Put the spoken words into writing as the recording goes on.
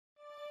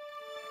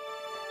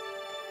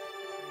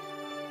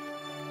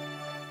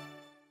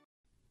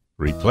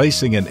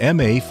Replacing an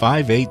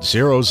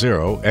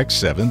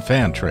MA5800X7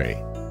 fan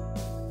tray.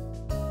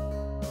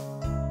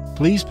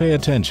 Please pay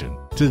attention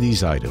to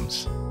these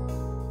items.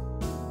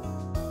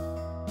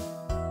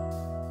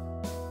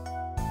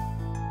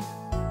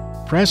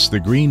 Press the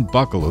green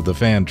buckle of the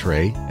fan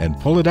tray and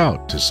pull it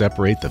out to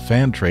separate the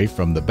fan tray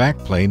from the back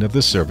plane of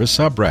the service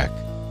subrack.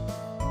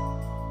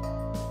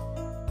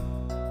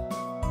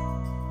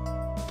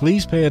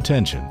 Please pay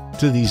attention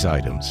to these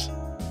items.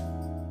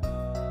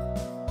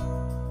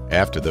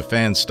 After the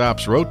fan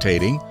stops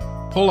rotating,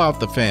 pull out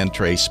the fan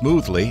tray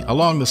smoothly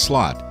along the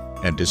slot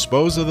and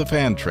dispose of the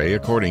fan tray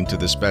according to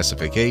the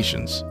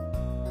specifications.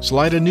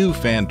 Slide a new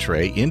fan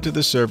tray into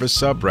the service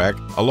subrack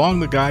along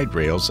the guide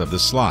rails of the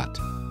slot.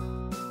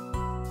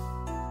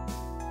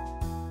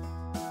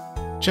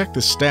 Check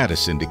the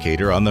status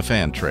indicator on the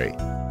fan tray.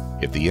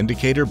 If the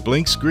indicator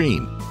blinks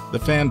green, the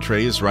fan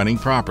tray is running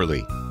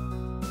properly.